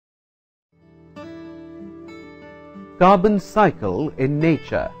Carbon cycle in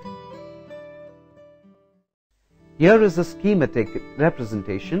nature. Here is a schematic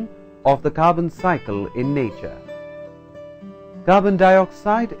representation of the carbon cycle in nature. Carbon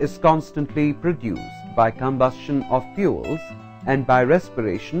dioxide is constantly produced by combustion of fuels and by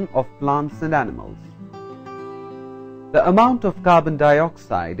respiration of plants and animals. The amount of carbon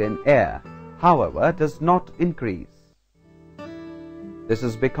dioxide in air, however, does not increase. This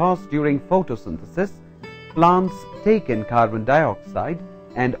is because during photosynthesis, plants take in carbon dioxide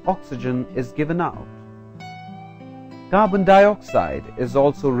and oxygen is given out. Carbon dioxide is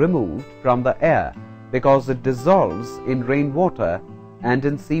also removed from the air because it dissolves in rainwater and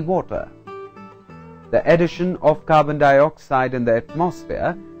in seawater. The addition of carbon dioxide in the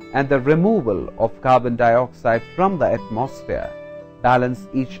atmosphere and the removal of carbon dioxide from the atmosphere balance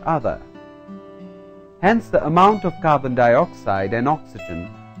each other. Hence, the amount of carbon dioxide and oxygen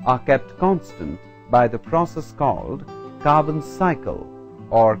are kept constant by the process called carbon cycle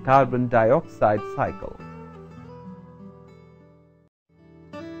or carbon dioxide cycle.